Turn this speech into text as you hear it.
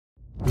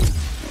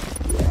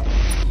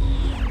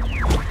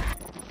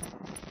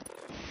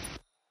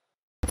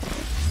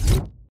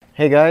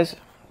Hey guys,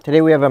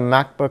 today we have a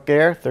MacBook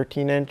Air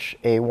 13-inch,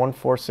 a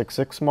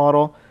 1466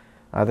 model.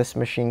 This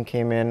machine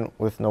came in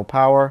with no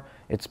power.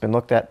 It's been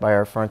looked at by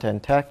our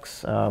front-end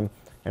techs and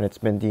it's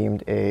been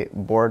deemed a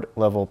board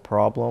level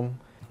problem.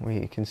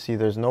 We can see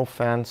there's no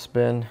fan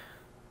spin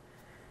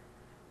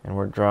and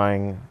we're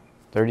drawing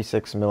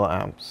 36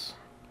 milliamps.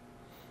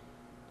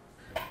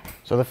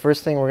 So the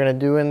first thing we're going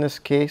to do in this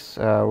case,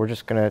 we're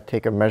just going to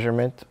take a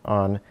measurement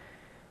on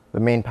the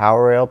main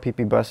power rail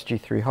PP bus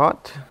G3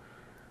 hot.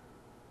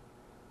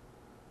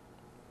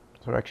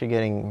 So we're actually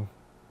getting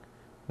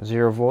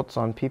 0 volts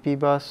on PP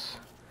bus.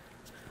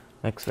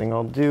 Next thing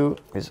I'll do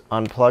is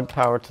unplug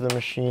power to the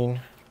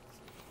machine,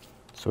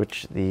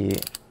 switch the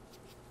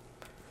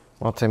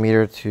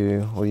multimeter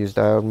to, we'll use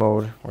diode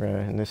mode. We're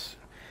gonna,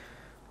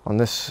 on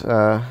this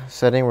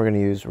setting, we're gonna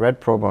use red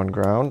probe on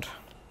ground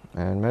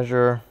and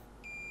measure.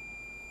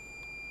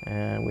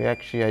 And we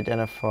actually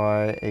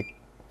identify a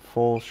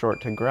full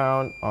short to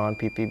ground on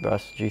PP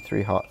bus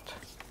G3 hot.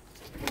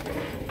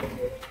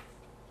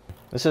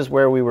 This is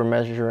where we were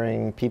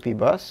measuring PP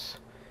bus.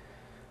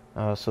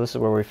 So this is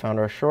where we found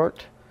our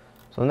short.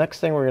 So the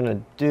next thing we're going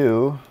to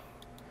do,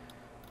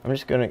 I'm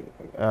just going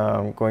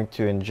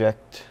to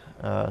inject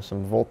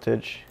some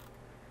voltage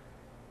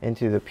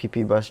into the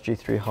PP bus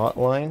G3 hot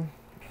line.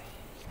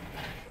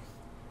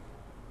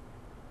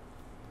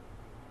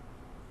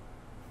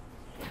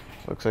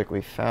 Looks like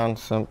we found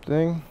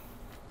something.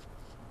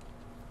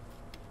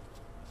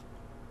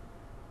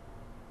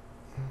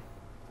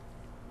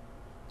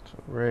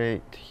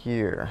 Right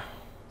here.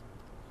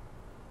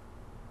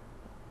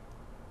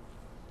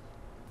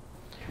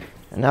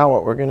 And now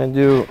what we're going to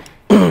do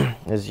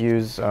is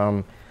use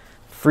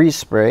freeze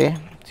spray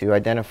to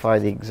identify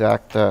the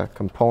exact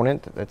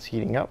component that's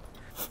heating up.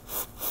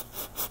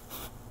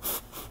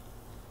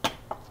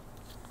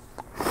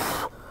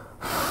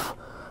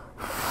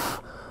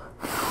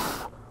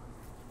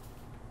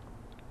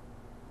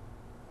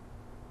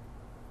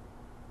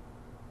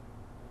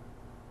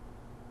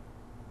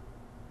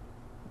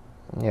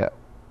 Yeah.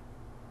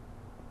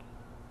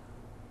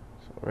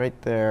 So right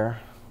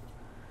there,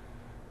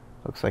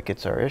 looks like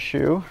it's our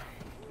issue.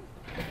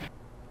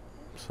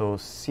 So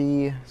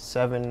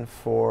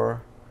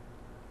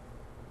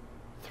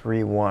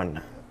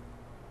C7431.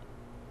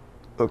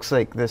 Looks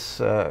like this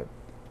this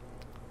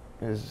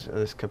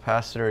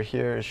capacitor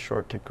here is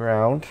short to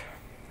ground.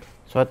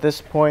 So at this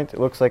point, it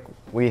looks like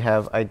we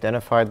have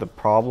identified the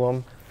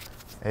problem.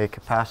 A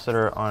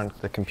capacitor on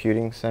the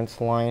computing sense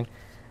line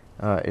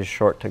is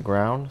short to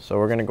ground. So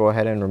we're going to go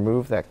ahead and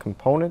remove that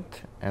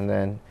component and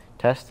then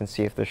test and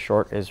see if the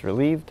short is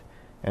relieved.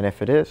 And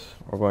if it is,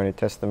 we're going to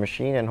test the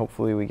machine and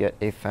hopefully we get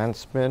a fan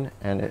spin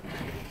and it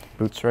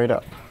boots right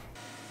up.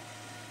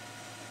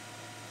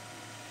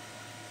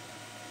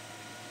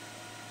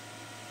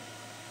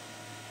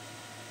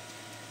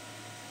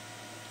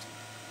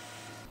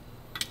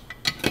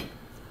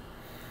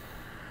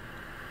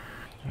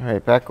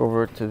 Alright, back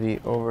over to the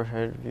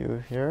overhead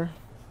view here.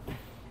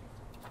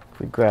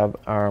 We grab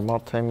our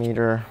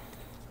multimeter,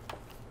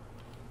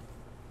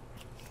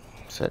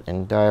 set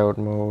in diode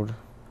mode,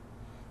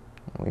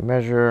 and we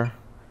measure.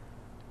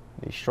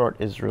 The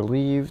short is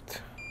relieved.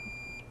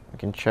 We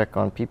can check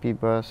on PP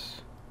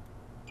bus,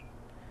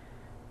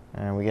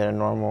 and we get a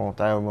normal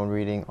diode mode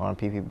reading on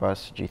PP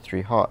bus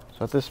G3 hot.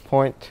 So at this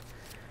point,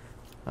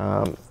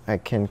 I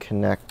can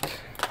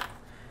connect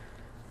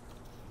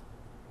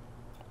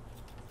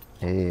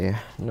a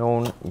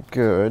known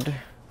good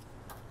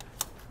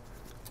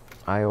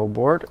I/O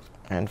board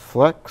and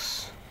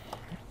flex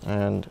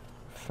and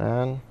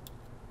fan.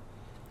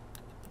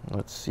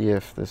 Let's see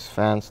if this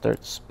fan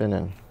starts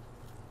spinning.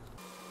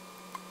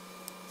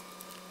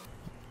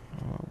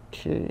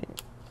 Okay.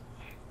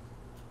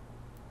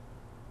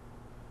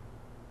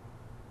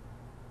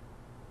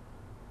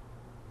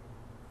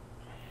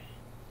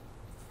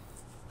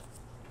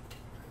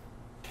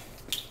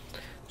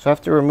 So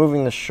after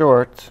removing the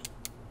short,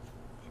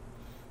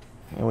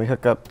 and we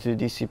hook up to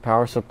DC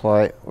power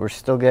supply, we're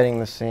still getting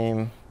the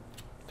same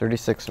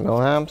 36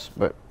 milliamps,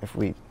 but if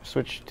we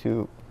switch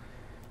to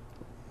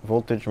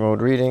voltage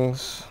mode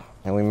readings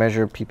and we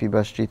measure PP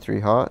bus G3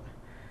 hot,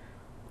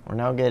 we're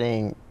now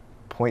getting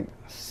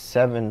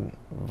 0.7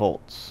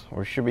 volts.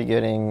 We should be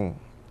getting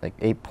like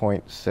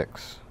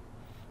 8.6.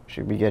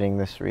 Should be getting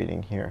this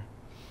reading here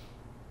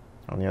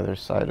on the other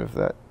side of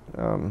that.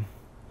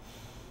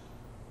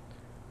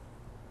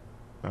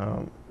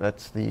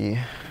 That's the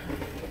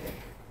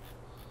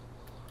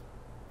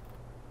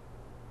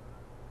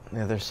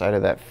other side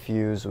of that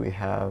fuse. We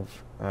have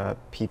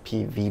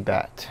PP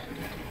VBAT,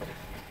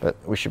 but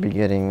we should be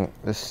getting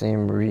the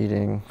same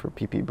reading for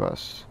PP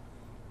bus.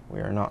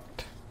 We are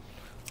not.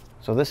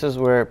 So this is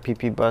where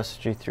PP bus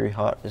G3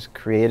 hot is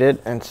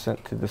created and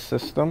sent to the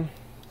system.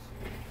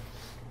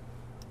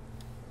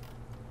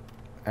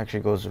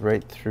 Actually goes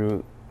right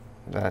through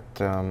that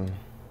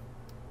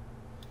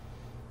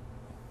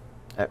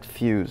that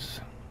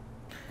fuse.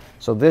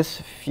 So this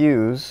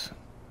fuse,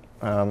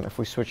 if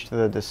we switch to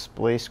the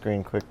display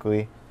screen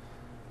quickly,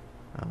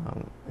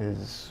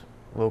 is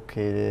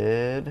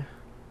located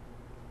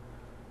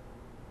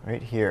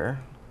right here,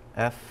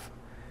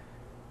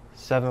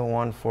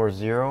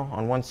 F7140.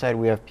 On one side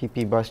we have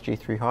PP bus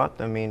G3 hot,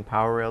 the main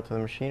power rail to the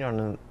machine,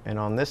 and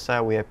on this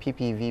side we have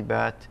PP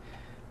VBAT.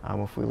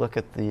 If we look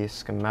at the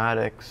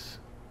schematics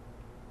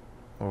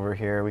over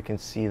here, we can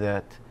see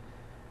that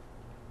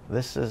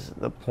this is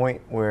the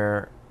point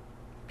where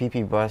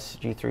PP bus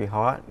G3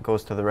 hot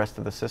goes to the rest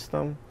of the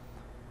system.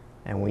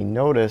 And we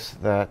notice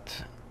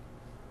that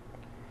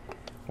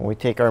when we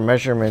take our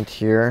measurement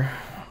here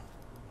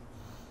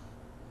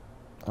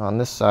on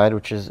this side,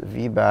 which is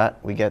VBAT,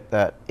 we get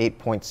that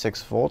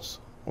 8.6 volts,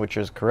 which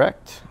is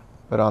correct.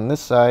 But on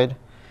this side,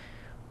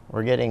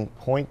 we're getting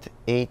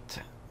 0.8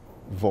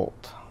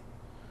 volt.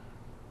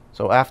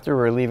 So after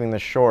relieving the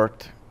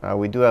short,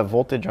 we do have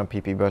voltage on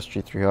PP bus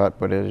G3 hot,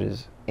 but it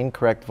is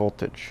incorrect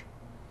voltage.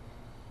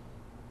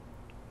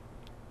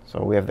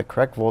 So we have the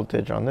correct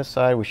voltage on this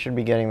side. We should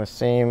be getting the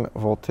same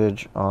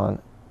voltage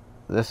on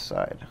this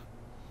side.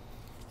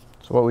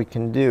 So what we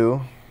can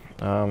do,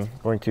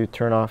 going to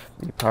turn off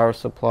the power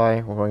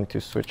supply. We're going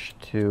to switch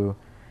to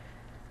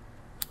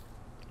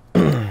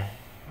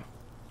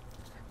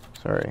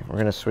we're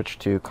going to switch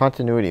to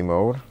continuity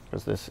mode,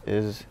 because this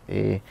is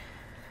a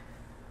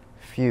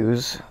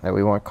fuse that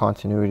we want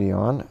continuity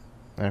on.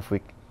 And if we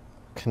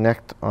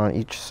connect on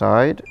each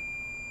side,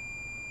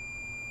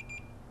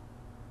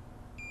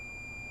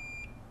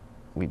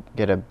 we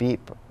get a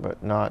beep,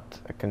 but not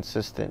a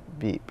consistent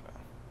beep.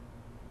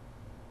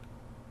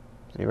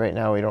 See, right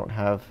now we don't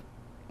have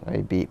a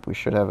beep. We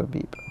should have a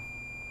beep.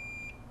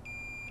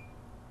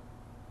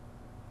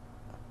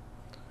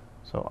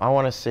 So I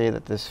want to say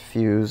that this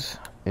fuse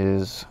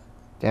is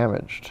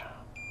damaged.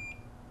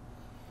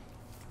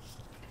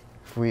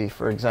 If we,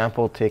 for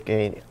example, take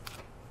a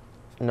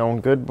known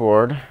good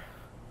board,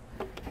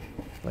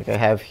 like I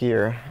have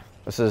here,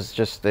 this is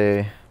just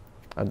a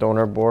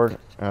donor board,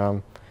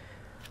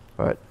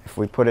 but if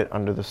we put it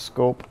under the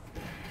scope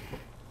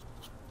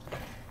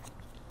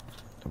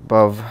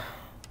above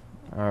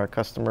our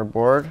customer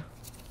board,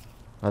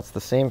 that's the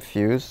same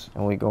fuse,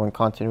 and we go in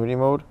continuity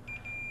mode,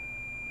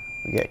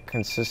 we get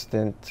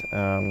consistent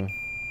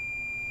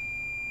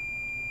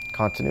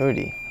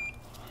continuity.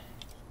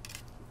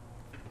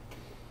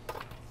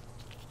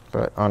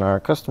 But on our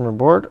customer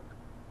board,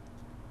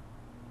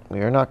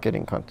 we are not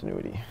getting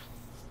continuity.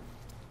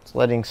 It's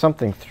letting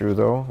something through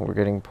though. We're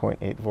getting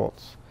 0.8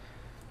 volts.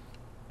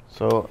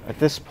 So at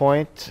this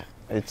point,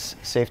 it's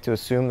safe to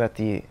assume that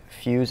the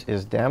fuse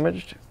is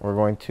damaged. We're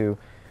going to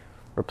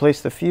replace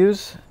the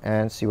fuse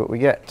and see what we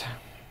get.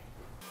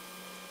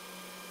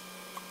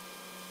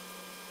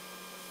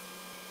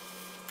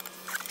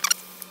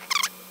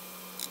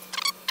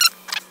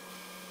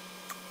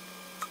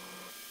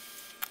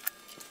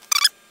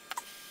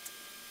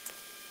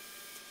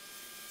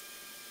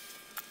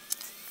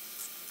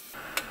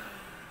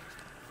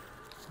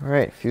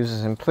 Alright, fuse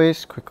is in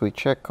place. Quickly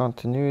check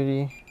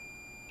continuity.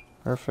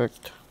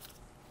 Perfect.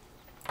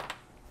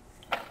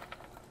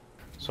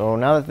 So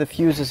now that the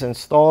fuse is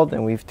installed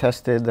and we've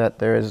tested that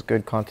there is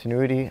good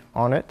continuity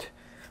on it,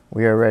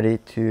 we are ready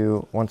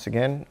to once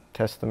again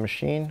test the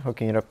machine,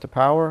 hooking it up to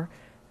power,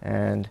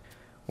 and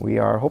we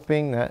are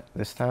hoping that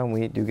this time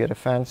we do get a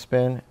fan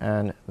spin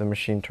and the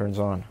machine turns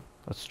on.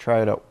 Let's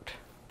try it out.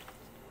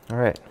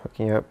 Alright,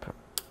 hooking up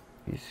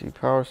DC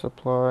power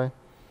supply.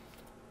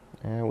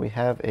 And we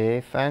have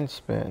a fan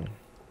spin.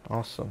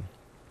 Awesome.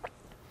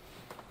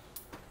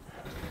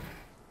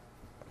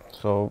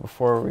 So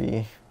before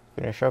we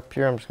finish up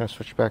here, I'm just going to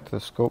switch back to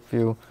the scope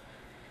view.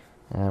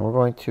 And we're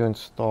going to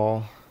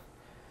install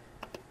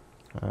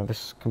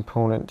this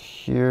component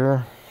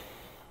here.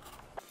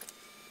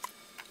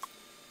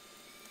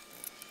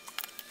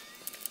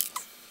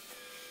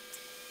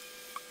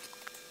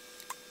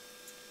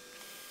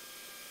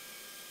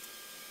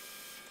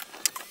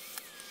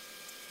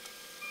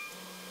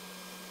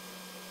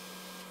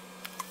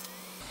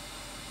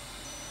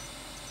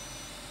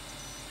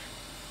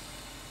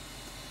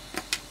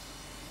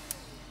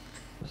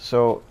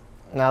 So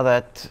now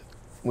that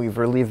we've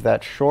relieved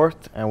that short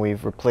and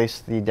we've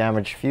replaced the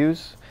damaged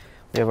fuse,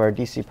 we have our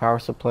DC power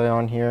supply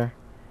on here.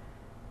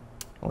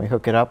 When we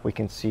hook it up, we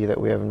can see that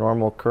we have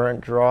normal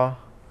current draw.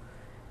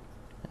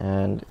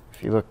 And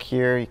if you look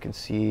here, you can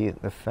see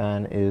the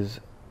fan is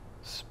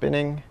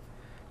spinning.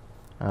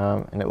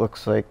 And it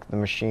looks like the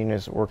machine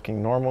is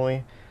working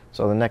normally.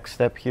 So the next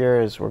step here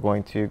is we're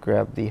going to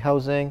grab the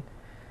housing,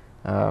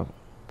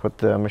 put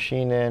the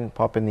machine in,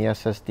 pop in the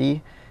SSD,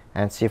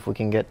 and see if we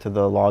can get to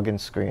the login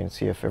screen,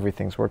 see if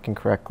everything's working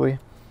correctly.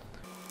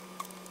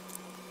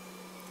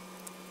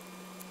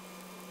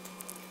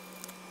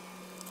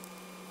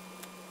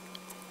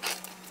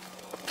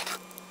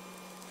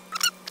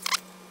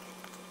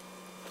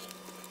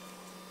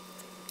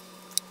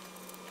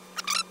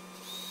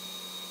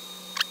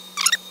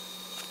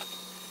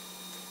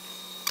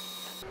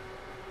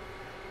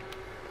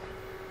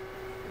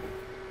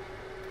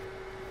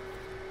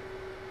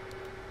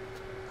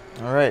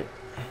 All right.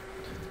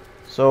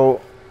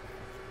 So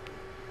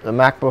the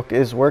MacBook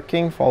is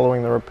working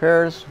following the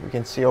repairs. We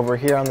can see over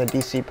here on the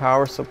DC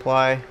power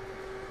supply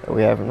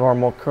We have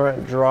normal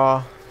current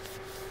draw,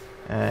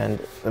 and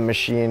the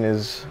machine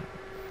is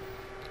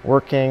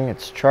working,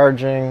 it's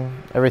charging,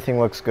 everything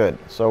looks good.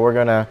 So we're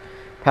gonna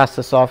pass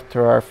this off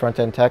to our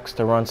front-end techs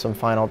to run some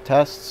final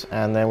tests,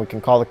 and then we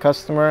can call the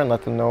customer and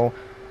let them know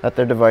that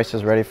their device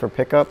is ready for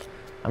pickup.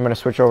 I'm gonna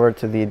switch over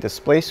to the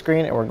display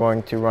screen, and we're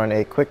going to run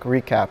a quick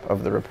recap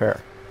of the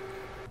repair.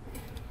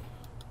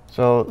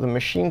 So the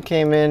machine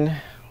came in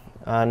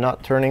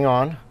not turning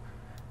on.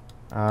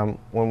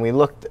 When we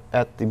looked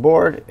at the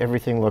board,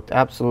 everything looked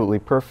absolutely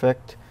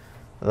perfect.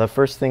 The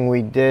first thing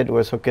we did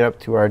was hook it up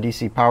to our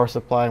DC power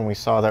supply, and we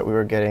saw that we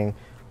were getting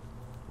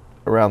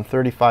around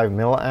 35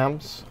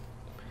 milliamps,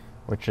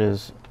 which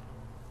is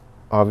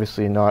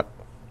obviously not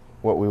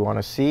what we want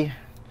to see.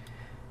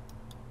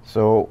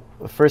 So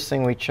the first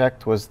thing we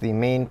checked was the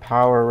main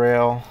power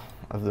rail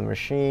of the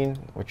machine,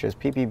 which is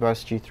PP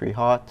bus G3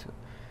 hot.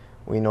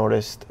 We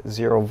noticed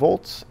 0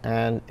 volts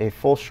and a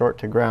full short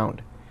to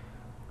ground.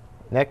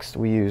 Next,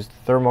 we used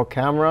thermal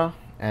camera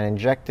and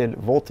injected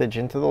voltage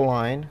into the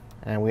line,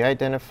 and we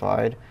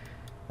identified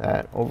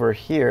that over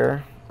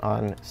here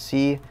on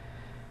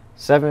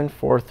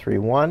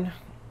C7431,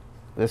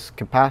 this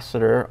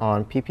capacitor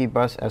on PP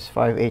bus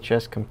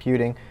S5HS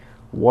computing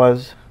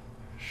was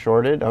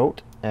shorted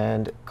out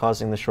and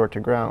causing the short to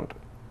ground.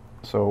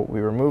 So we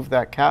removed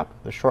that cap,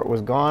 the short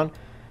was gone,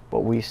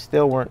 but we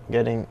still weren't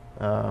getting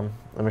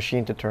the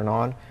machine to turn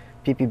on.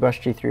 PP bus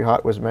G3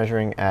 hot was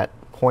measuring at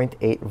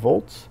 0.8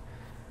 volts.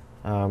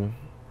 The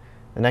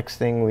next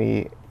thing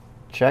we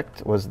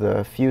checked was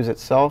the fuse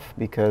itself,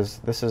 because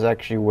this is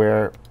actually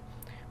where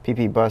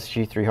PP bus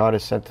G3 hot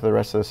is sent to the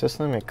rest of the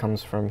system. It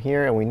comes from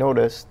here, and we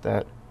noticed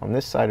that on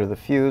this side of the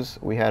fuse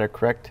we had a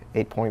correct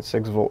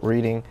 8.6 volt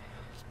reading.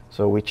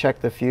 So we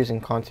checked the fuse in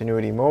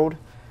continuity mode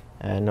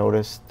and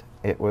noticed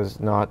it was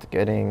not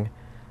getting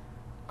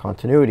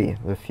continuity.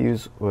 The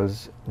fuse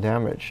was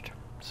damaged.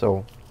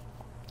 So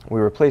we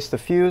replaced the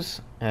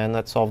fuse, and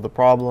that solved the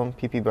problem.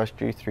 PP bus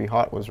G3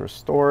 hot was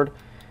restored.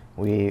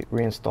 We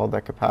reinstalled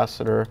that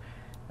capacitor,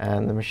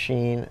 and the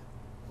machine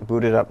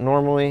booted up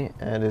normally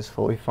and is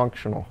fully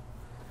functional.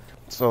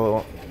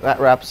 So that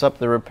wraps up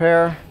the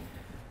repair.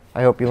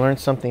 I hope you learned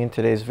something in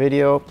today's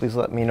video. Please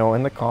let me know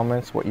in the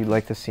comments what you'd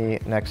like to see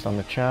next on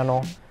the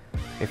channel.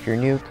 If you're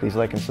new, please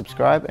like and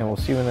subscribe, and we'll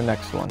see you in the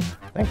next one.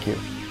 Thank you.